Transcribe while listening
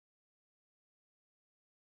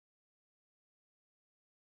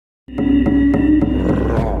Hello,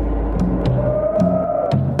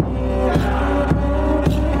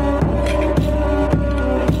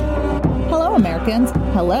 Americans.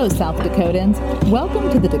 Hello, South Dakotans. Welcome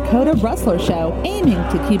to the Dakota Rustler Show, aiming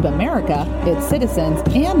to keep America, its citizens,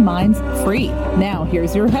 and minds free. Now,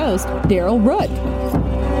 here's your host, Daryl Root.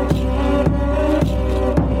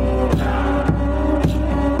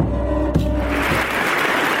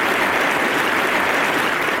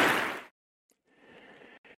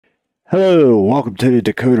 Hello, welcome to the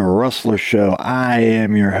Dakota Rustler Show. I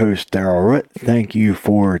am your host, Daryl Root. Thank you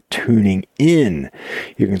for tuning in.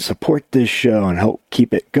 You can support this show and help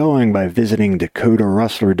keep it going by visiting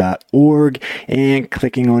dakotarustler.org and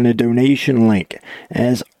clicking on the donation link.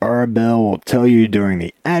 As Arbel will tell you during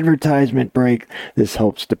the advertisement break, this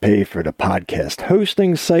helps to pay for the podcast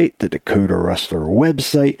hosting site, the Dakota Rustler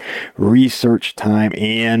website, research time,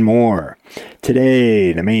 and more.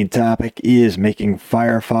 Today, the main topic is making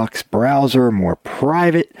Firefox browser more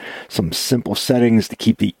private, some simple settings to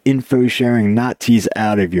keep the info-sharing Nazis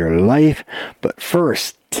out of your life. But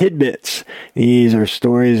first, tidbits. These are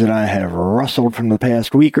stories that I have rustled from the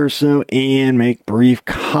past week or so and make brief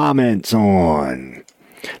comments on.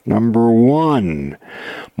 Number one,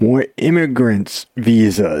 more immigrants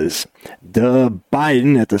visas.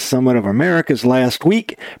 Biden at the Summit of Americas last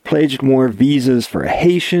week pledged more visas for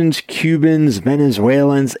Haitians, Cubans,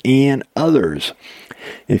 Venezuelans, and others.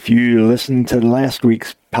 If you listened to last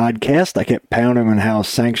week's podcast, I kept pounding on how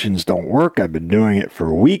sanctions don't work. I've been doing it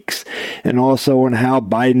for weeks. And also on how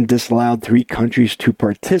Biden disallowed 3 countries to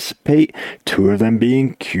participate, 2 of them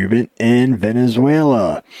being Cuba and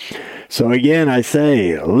Venezuela. So again, I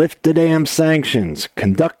say, lift the damn sanctions,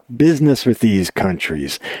 conduct business with these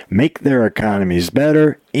countries, make their economies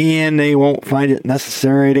better, and they won't find it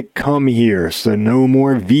necessary to come here, so no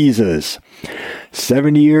more visas.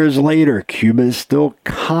 70 years later, Cuba is still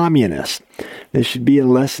communist. This should be a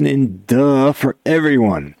lesson in duh for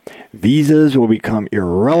everyone. Visas will become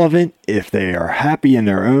irrelevant if they are happy in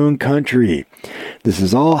their own country. This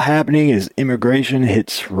is all happening as immigration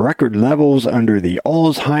hits record levels under the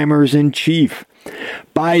Alzheimer's in chief.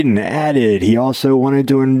 Biden added he also wanted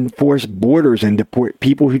to enforce borders and deport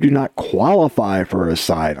people who do not qualify for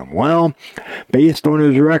asylum. Well, based on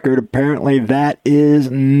his record, apparently that is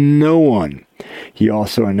no one. He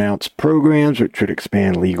also announced programs which would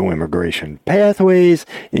expand legal immigration pathways,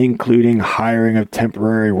 including hiring of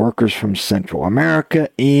temporary workers from Central America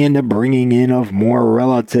and the bringing in of more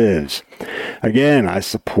relatives. Again, I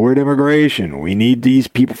support immigration. We need these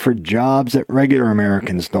people for jobs that regular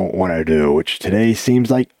Americans don't want to do, which today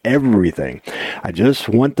seems like everything. I just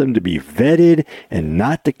want them to be vetted and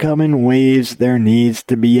not to come in waves. There needs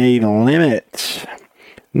to be a limit.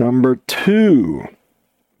 Number 2.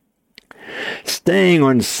 Staying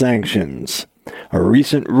on sanctions. A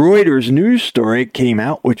recent Reuters news story came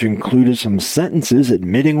out which included some sentences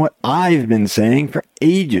admitting what I've been saying for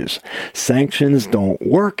ages. Sanctions don't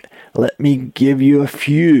work. Let me give you a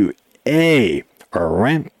few. A. Are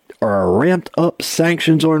ramped up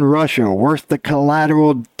sanctions on Russia worth the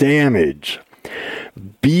collateral damage?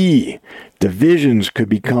 B. Divisions could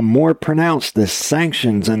become more pronounced as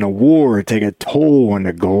sanctions and the war take a toll on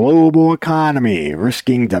the global economy,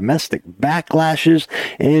 risking domestic backlashes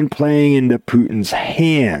and playing into Putin's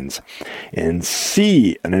hands. And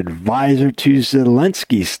C. An advisor to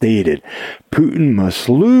Zelensky stated, Putin must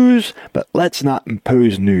lose, but let's not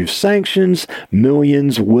impose new sanctions.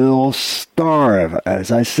 Millions will starve.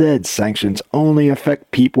 As I said, sanctions only affect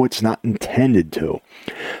people it's not intended to.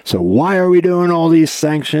 So why are we doing all these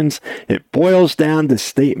sanctions? It boils down to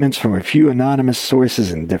statements from a few anonymous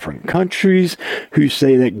sources in different countries who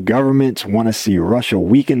say that governments want to see Russia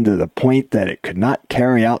weakened to the point that it could not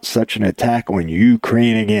carry out such an attack on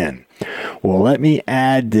Ukraine again. Well, let me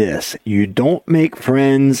add this. You don't make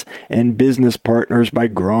friends and business partners by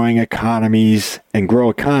growing economies and grow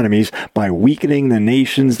economies by weakening the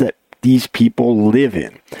nations that these people live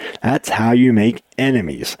in. That's how you make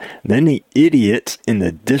enemies. Then the idiots in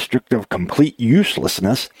the district of complete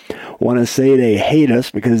uselessness want to say they hate us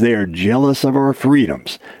because they are jealous of our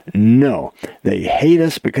freedoms. No, they hate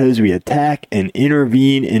us because we attack and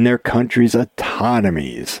intervene in their country's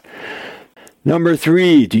autonomies. Number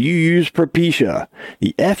 3, do you use Propecia?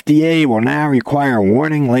 The FDA will now require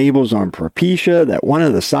warning labels on Propecia that one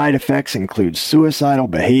of the side effects includes suicidal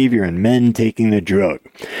behavior in men taking the drug,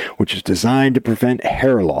 which is designed to prevent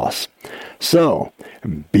hair loss. So,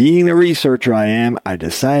 being the researcher I am, I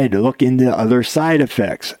decided to look into other side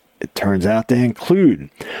effects. It turns out they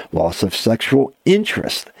include loss of sexual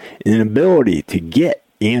interest, inability to get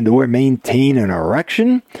and or maintain an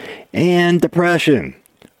erection, and depression.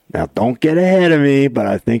 Now, don't get ahead of me, but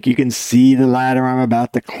I think you can see the ladder I'm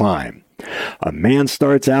about to climb. A man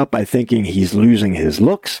starts out by thinking he's losing his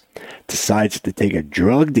looks, decides to take a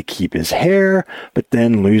drug to keep his hair, but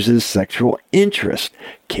then loses sexual interest,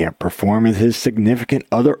 can't perform with his significant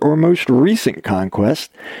other or most recent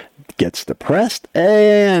conquest, gets depressed,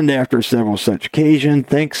 and after several such occasions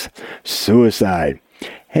thinks suicide.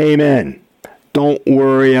 Hey men, don't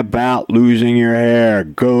worry about losing your hair.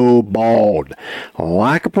 Go bald.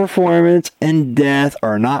 Lack of performance and death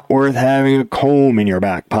are not worth having a comb in your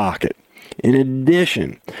back pocket. In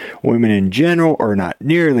addition, women in general are not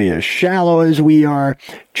nearly as shallow as we are.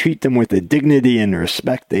 Treat them with the dignity and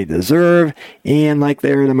respect they deserve, and like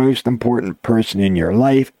they're the most important person in your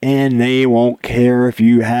life, and they won't care if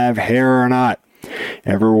you have hair or not.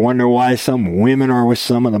 Ever wonder why some women are with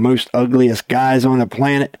some of the most ugliest guys on the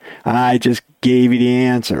planet? I just gave you the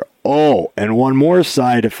answer. Oh, and one more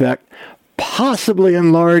side effect, possibly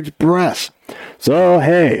enlarged breasts. So,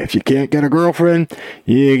 hey, if you can't get a girlfriend,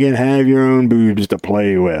 you can have your own boobs to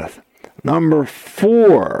play with. Number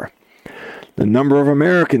 4, the number of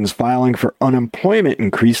Americans filing for unemployment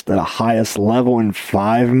increased to the highest level in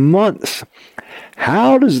 5 months.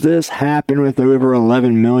 How does this happen with over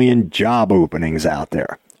 11 million job openings out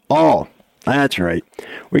there? Oh, that's right.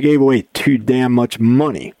 We gave away too damn much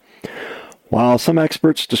money. While some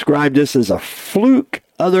experts describe this as a fluke,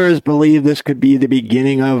 others believe this could be the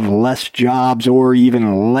beginning of less jobs or even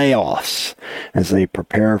layoffs as they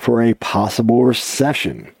prepare for a possible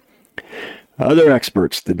recession. Other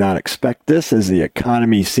experts did not expect this as the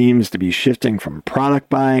economy seems to be shifting from product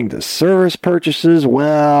buying to service purchases.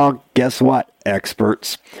 Well, guess what,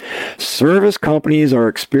 experts? Service companies are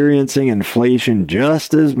experiencing inflation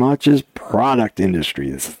just as much as product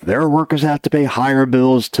industries. Their workers have to pay higher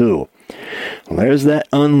bills too. Well, there's that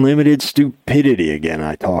unlimited stupidity again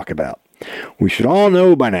I talk about. We should all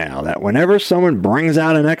know by now that whenever someone brings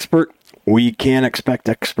out an expert, we can't expect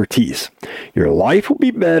expertise. Your life will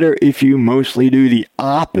be better if you mostly do the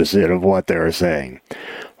opposite of what they're saying.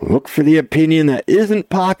 Look for the opinion that isn't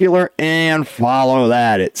popular and follow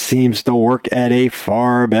that. It seems to work at a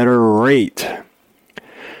far better rate.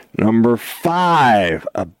 Number 5,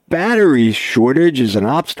 a battery shortage is an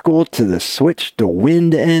obstacle to the switch to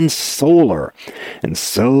wind and solar. And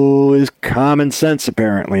so is common sense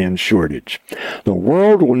apparently in shortage. The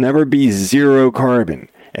world will never be zero carbon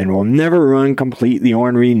and will never run completely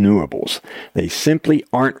on renewables. They simply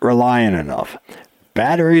aren't reliant enough.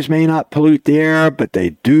 Batteries may not pollute the air, but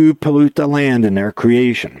they do pollute the land in their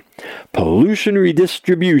creation. Pollution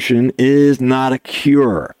redistribution is not a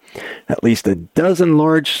cure. At least a dozen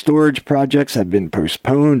large storage projects have been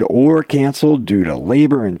postponed or canceled due to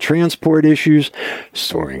labor and transport issues,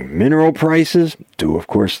 soaring mineral prices, due of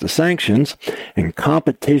course to sanctions, and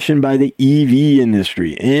competition by the EV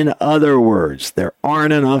industry. In other words, there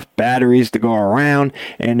aren't enough batteries to go around,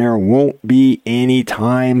 and there won't be any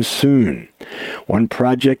time soon. One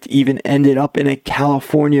project even ended up in a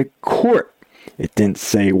California court. It didn't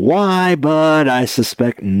say why, but I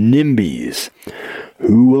suspect NIMBYs.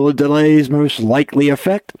 Who will the delays most likely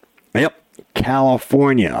affect? Yep,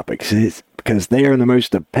 California, because they are the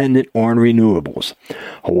most dependent on renewables.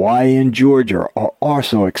 Hawaii and Georgia are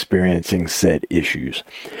also experiencing said issues.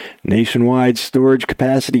 Nationwide storage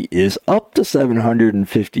capacity is up to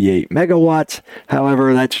 758 megawatts.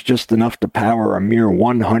 However, that's just enough to power a mere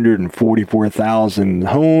 144,000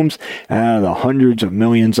 homes out of the hundreds of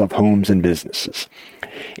millions of homes and businesses.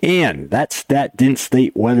 And that stat didn't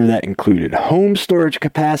state whether that included home storage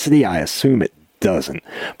capacity. I assume it doesn't.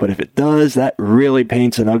 But if it does, that really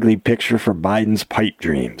paints an ugly picture for Biden's pipe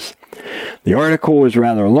dreams. The article was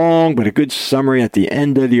rather long, but a good summary at the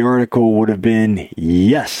end of the article would have been,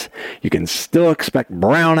 yes, you can still expect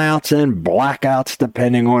brownouts and blackouts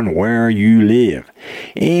depending on where you live.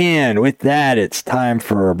 And with that, it's time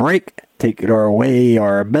for a break. Take it our way,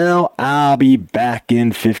 our bell. I'll be back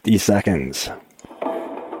in 50 seconds.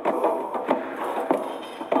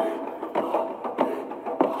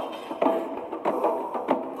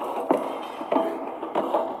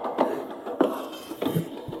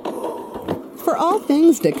 For all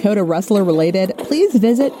things Dakota Rustler related, please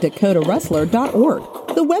visit dakotarustler.org.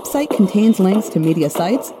 The website contains links to media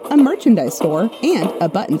sites, a merchandise store, and a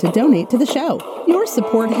button to donate to the show. Your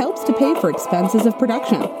support helps to pay for expenses of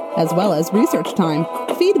production, as well as research time.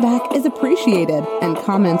 Feedback is appreciated, and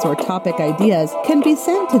comments or topic ideas can be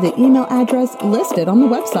sent to the email address listed on the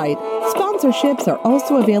website. Sponsorships are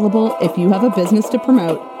also available if you have a business to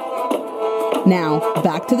promote. Now,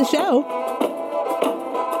 back to the show.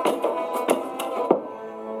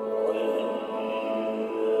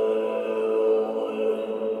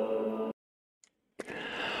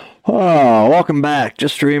 Oh, welcome back.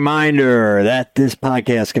 Just a reminder that this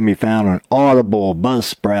podcast can be found on Audible,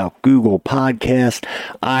 Buzzsprout, Google Podcast,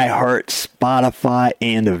 iHeart, Spotify,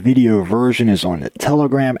 and the video version is on the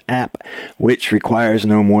Telegram app, which requires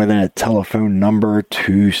no more than a telephone number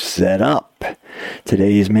to set up.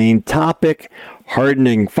 Today's main topic: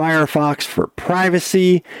 hardening Firefox for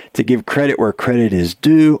privacy. To give credit where credit is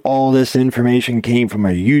due, all this information came from a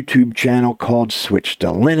YouTube channel called Switch to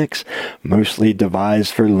Linux, mostly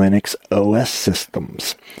devised for Linux OS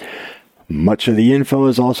systems. Much of the info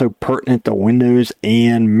is also pertinent to Windows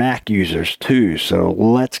and Mac users too, so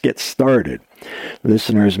let's get started.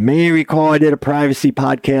 Listeners may recall I did a privacy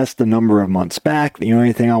podcast a number of months back. The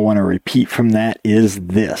only thing I want to repeat from that is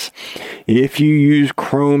this. If you use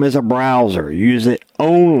Chrome as a browser, use it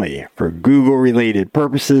only for Google-related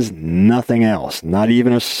purposes, nothing else, not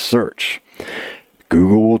even a search.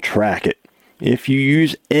 Google will track it. If you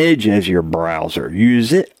use Edge as your browser,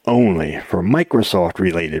 use it only for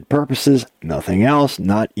Microsoft-related purposes, nothing else,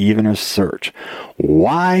 not even a search.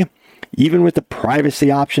 Why? Even with the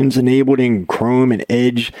privacy options enabled in Chrome and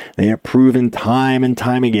Edge, they have proven time and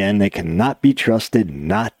time again they cannot be trusted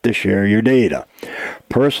not to share your data.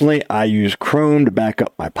 Personally, I use Chrome to back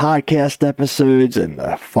up my podcast episodes and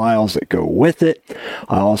the files that go with it.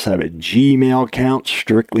 I also have a Gmail account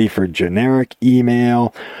strictly for generic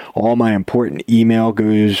email. All my important email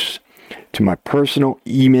goes to my personal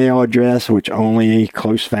email address, which only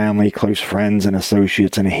close family, close friends, and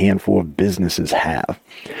associates and a handful of businesses have.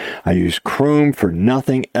 I use Chrome for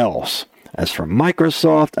nothing else. As for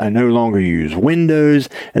Microsoft, I no longer use Windows,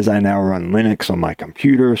 as I now run Linux on my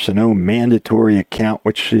computer, so no mandatory account,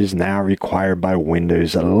 which is now required by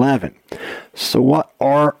Windows 11. So what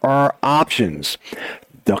are our options?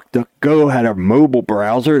 DuckDuckGo had a mobile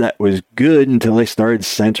browser that was good until they started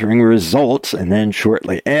censoring results, and then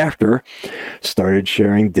shortly after started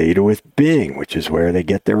sharing data with Bing, which is where they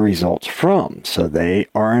get their results from. So they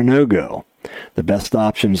are a no-go. The best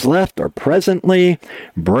options left are presently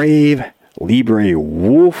Brave,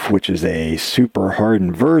 LibreWolf, which is a super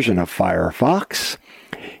hardened version of Firefox,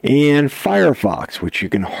 and Firefox, which you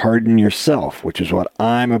can harden yourself, which is what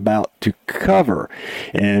I'm about to cover.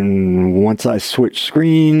 And once I switch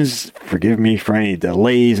screens, forgive me for any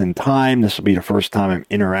delays in time, this will be the first time I'm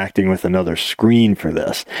interacting with another screen for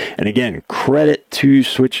this. And again, credit to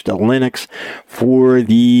Switch to Linux for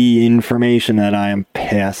the information that I am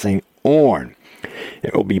passing on.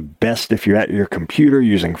 It will be best if you're at your computer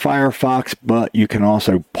using Firefox, but you can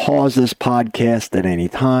also pause this podcast at any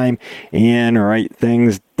time and write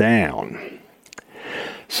things down.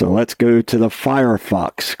 So let's go to the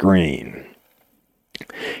Firefox screen.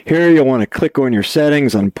 Here you'll want to click on your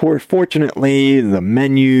settings. Unfortunately,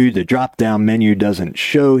 the drop-down menu doesn't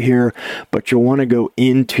show here, but you'll want to go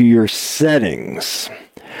into your settings.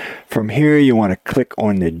 From here, you want to click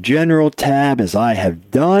on the General tab, as I have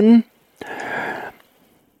done.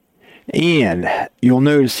 And you'll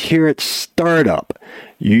notice here at Startup,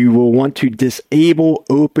 you will want to disable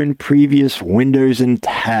open previous windows and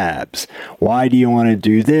tabs. Why do you want to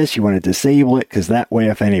do this? You want to disable it because that way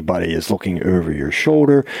if anybody is looking over your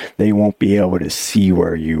shoulder, they won't be able to see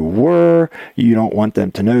where you were. You don't want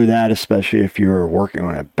them to know that, especially if you're working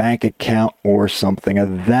on a bank account or something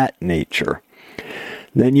of that nature.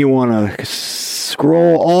 Then you want to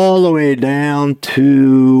scroll all the way down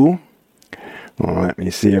to... Well, let me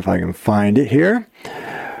see if I can find it here.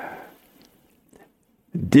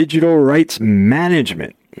 Digital rights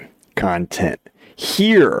management content.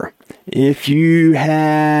 Here, if you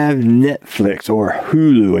have Netflix or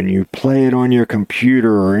Hulu and you play it on your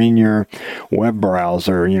computer or in your web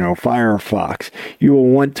browser, Firefox, you will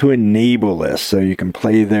want to enable this so you can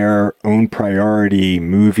play their own priority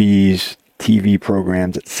movies, TV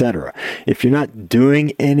programs, etc. If you're not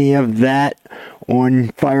doing any of that on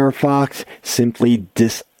Firefox, simply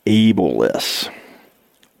disable this.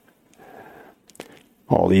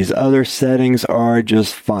 All these other settings are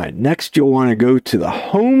just fine. Next, you'll want to go to the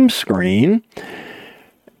home screen.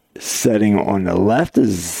 Setting on the left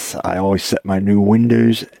is I always set my new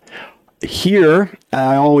windows. Here,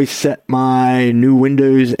 I always set my new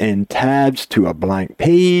windows and tabs to a blank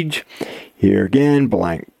page. Here again,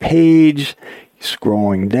 blank page.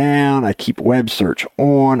 Scrolling down, I keep web search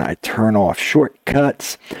on. I turn off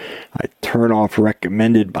shortcuts. I turn off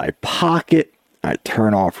recommended by Pocket. I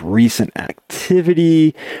turn off recent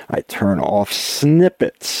activity. I turn off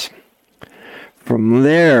snippets. From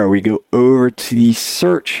there, we go over to the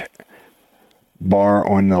search bar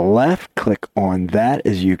on the left. Click on that,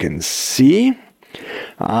 as you can see.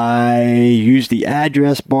 I use the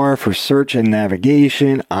address bar for search and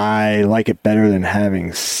navigation. I like it better than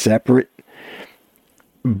having separate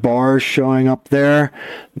bars showing up there.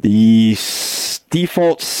 The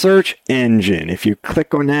default search engine. If you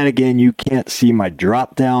click on that again, you can't see my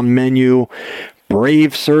drop down menu.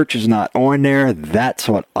 Brave search is not on there. That's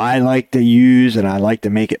what I like to use, and I like to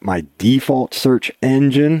make it my default search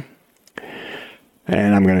engine.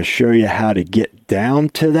 And I'm going to show you how to get down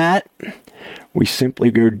to that. We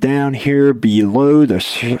simply go down here below the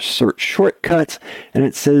search shortcuts, and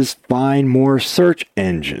it says find more search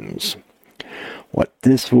engines. What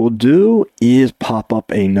this will do is pop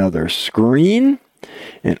up another screen,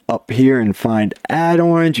 and up here and find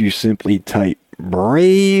add-ons, you simply type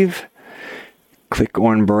Brave, click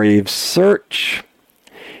on Brave Search,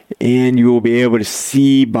 and you will be able to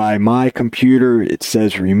see by my computer it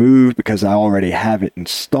says remove because I already have it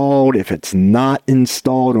installed. If it's not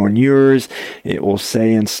installed on yours, it will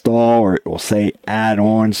say install or it will say add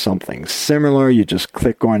on, something similar. You just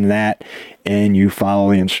click on that and you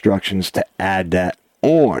follow the instructions to add that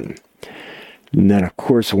on. And then of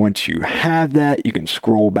course once you have that, you can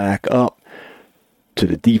scroll back up to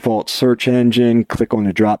the default search engine, click on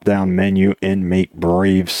the drop down menu and make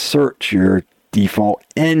Brave Search your default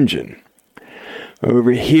engine.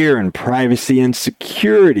 Over here in privacy and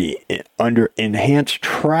security, under enhanced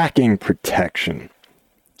tracking protection,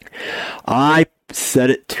 I set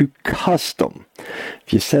it to custom.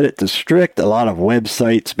 If you set it to strict, a lot of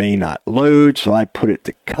websites may not load, so I put it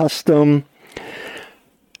to custom.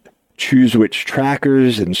 Choose which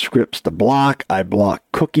trackers and scripts to block. I block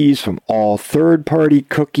cookies from all third-party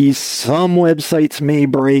cookies. Some websites may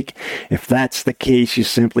break. If that's the case, you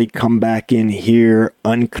simply come back in here,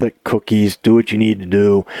 unclick cookies, do what you need to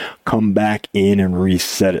do, come back in and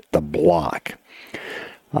reset it to block.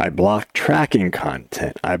 I block tracking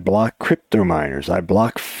content. I block crypto miners. I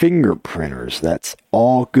block fingerprinters. That's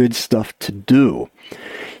all good stuff to do.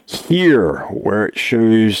 Here, where it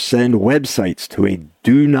shows send websites to a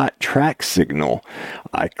do not track signal,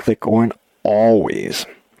 I click on always.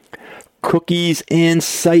 Cookies and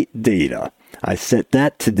site data. I set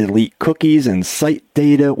that to delete cookies and site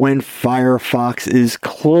data when Firefox is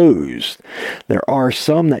closed. There are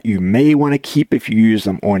some that you may want to keep if you use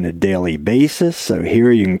them on a daily basis. So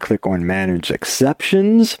here you can click on Manage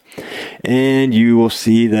Exceptions, and you will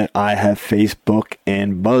see that I have Facebook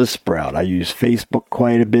and Buzzsprout. I use Facebook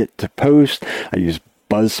quite a bit to post. I use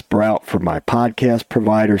Buzzsprout for my podcast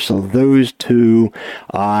provider. So those two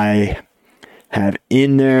I have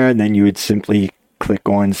in there. And then you would simply click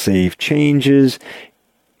on Save Changes.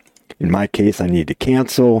 In my case, I need to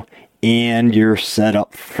cancel, and you're set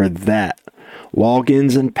up for that.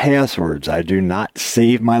 Logins and passwords. I do not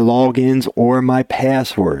save my logins or my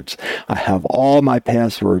passwords. I have all my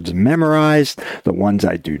passwords memorized. The ones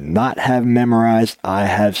I do not have memorized, I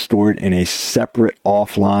have stored in a separate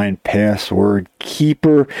offline password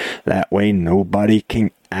keeper. That way nobody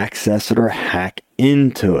can access it or hack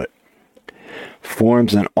into it.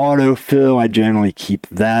 Forms and autofill, I generally keep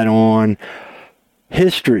that on.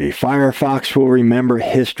 History. Firefox will remember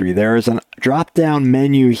history. There is a drop-down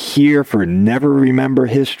menu here for never remember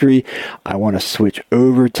history. I want to switch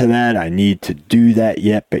over to that. I need to do that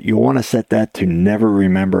yet, but you'll want to set that to never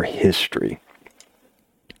remember history.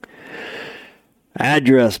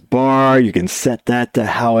 Address bar, you can set that to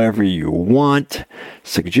however you want.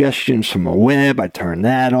 Suggestions from a web, I turn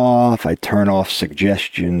that off. I turn off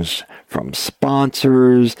suggestions from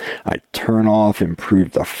sponsors. I turn off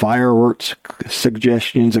improve the fireworks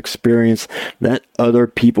suggestions experience. Let other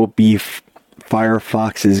people be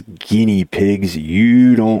Firefox's guinea pigs.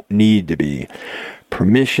 You don't need to be.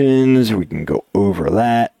 Permissions, we can go over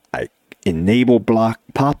that. Enable block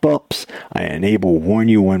pop-ups. I enable warn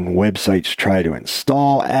you when websites try to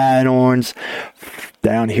install add-ons.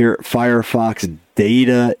 Down here at Firefox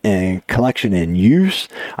data and collection and use,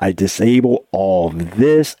 I disable all of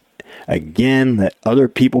this. Again, let other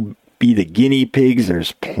people be the guinea pigs.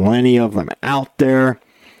 There's plenty of them out there.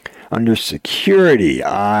 Under security,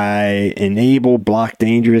 I enable block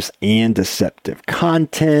dangerous and deceptive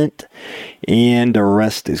content, and the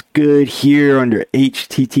rest is good. Here under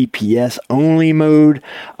HTTPS only mode,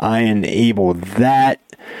 I enable that.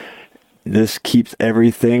 This keeps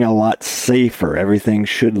everything a lot safer. Everything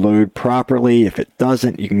should load properly. If it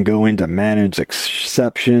doesn't, you can go into manage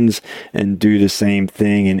exceptions and do the same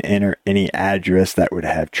thing and enter any address that would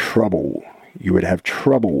have trouble. You would have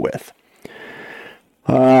trouble with.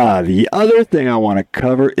 The other thing I want to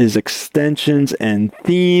cover is extensions and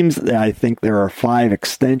themes. I think there are 5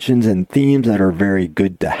 extensions and themes that are very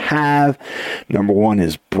good to have. Number 1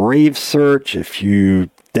 is Brave Search. If you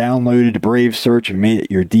downloaded Brave Search and made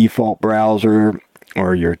it your default browser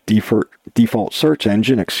or your default search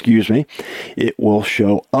engine, it will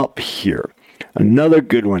show up here. Another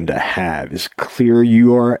good one to have is clear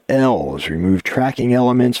URLs. Remove tracking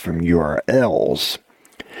elements from URLs.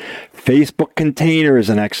 Facebook Container is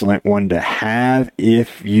an excellent one to have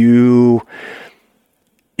if you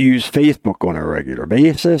use Facebook on a regular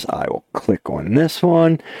basis. I will click on this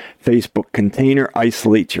one. Facebook Container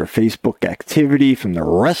isolates your Facebook activity from the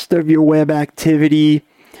rest of your web activity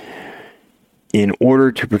in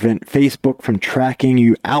order to prevent Facebook from tracking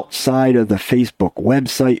you outside of the Facebook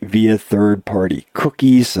website via third-party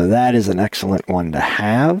cookies. So that is an excellent one to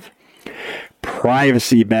have.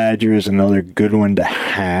 Privacy Badger is another good one to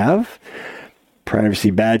have.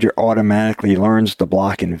 Privacy Badger automatically learns to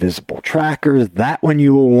block invisible trackers. That one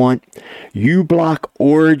you will want. uBlock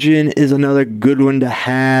Origin is another good one to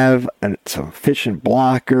have. And it's an efficient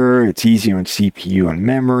blocker. It's easy on CPU and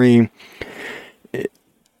memory.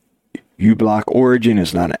 uBlock Origin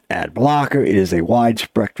is not an ad blocker. It is a wide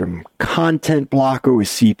spectrum content blocker with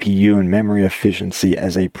CPU and memory efficiency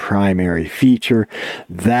as a primary feature.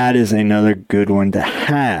 That is another good one to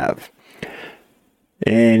have.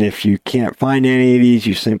 And if you can't find any of these,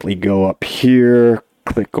 you simply go up here,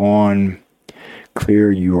 click on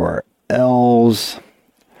clear URLs,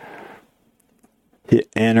 hit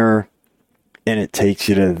enter, and it takes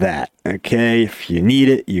you to that. Okay, if you need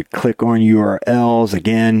it, you click on URLs.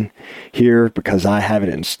 Again, here, because I have it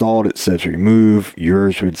installed, it says remove.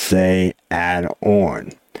 Yours would say add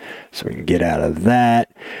on. So we can get out of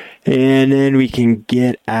that. And then we can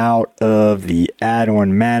get out of the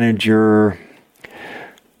add-on manager.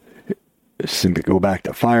 Simply go back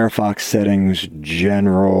to Firefox settings,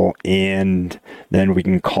 general, and then we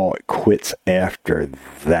can call it quits after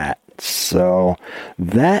that. So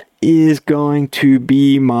that is going to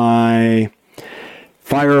be my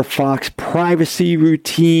Firefox privacy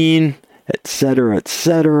routine, etc.,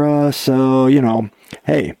 etc. So,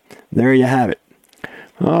 hey, there you have it.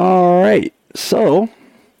 All right. So,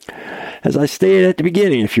 as I stated at the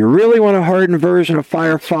beginning, if you really want a hardened version of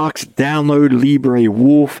Firefox, download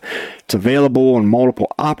LibreWolf. It's available on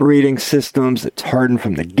multiple operating systems. It's hardened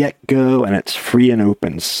from the get-go, and it's free and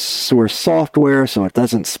open source software, so it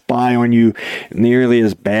doesn't spy on you nearly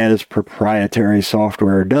as bad as proprietary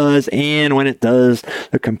software does. And when it does,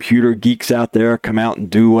 the computer geeks out there come out and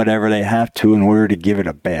do whatever they have to in order to give it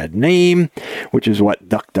a bad name, which is what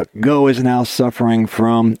DuckDuckGo is now suffering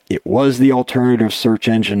from. It was the alternative search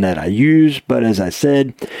engine that I used, but as I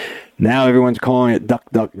said, now everyone's calling it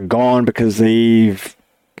DuckDuckGone because they've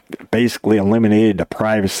basically eliminated the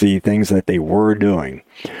privacy things that they were doing.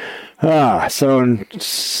 So in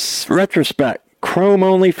retrospect, Chrome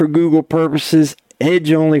only for Google purposes,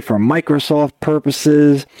 Edge only for Microsoft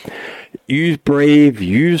purposes, use Brave,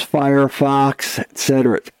 use Firefox,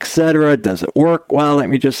 etc., etc. Does it work? Well, let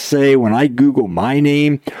me just say, when I Google my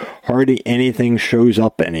name, hardly anything shows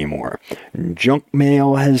up anymore. Junk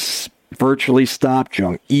mail has virtually stopped.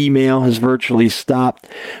 Junk email has virtually stopped.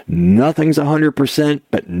 Nothing's 100%,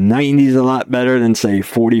 but 90 is a lot better than, say,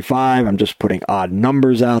 45. I'm just putting odd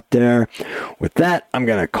numbers out there. With that, I'm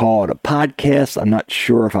going to call it a podcast. I'm not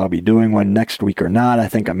sure if I'll be doing one next week or not. I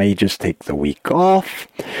think I may just take the week off.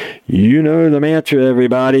 You know the mantra,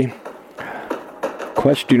 everybody.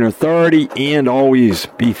 Question authority and always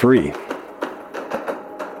be free.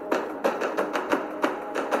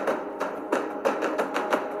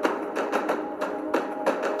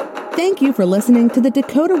 Thank you for listening to the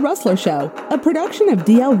Dakota Rustler Show, a production of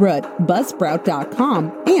DL Root,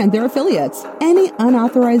 Buzzsprout.com, and their affiliates. Any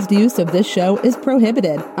unauthorized use of this show is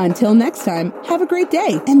prohibited. Until next time, have a great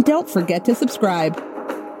day, and don't forget to subscribe.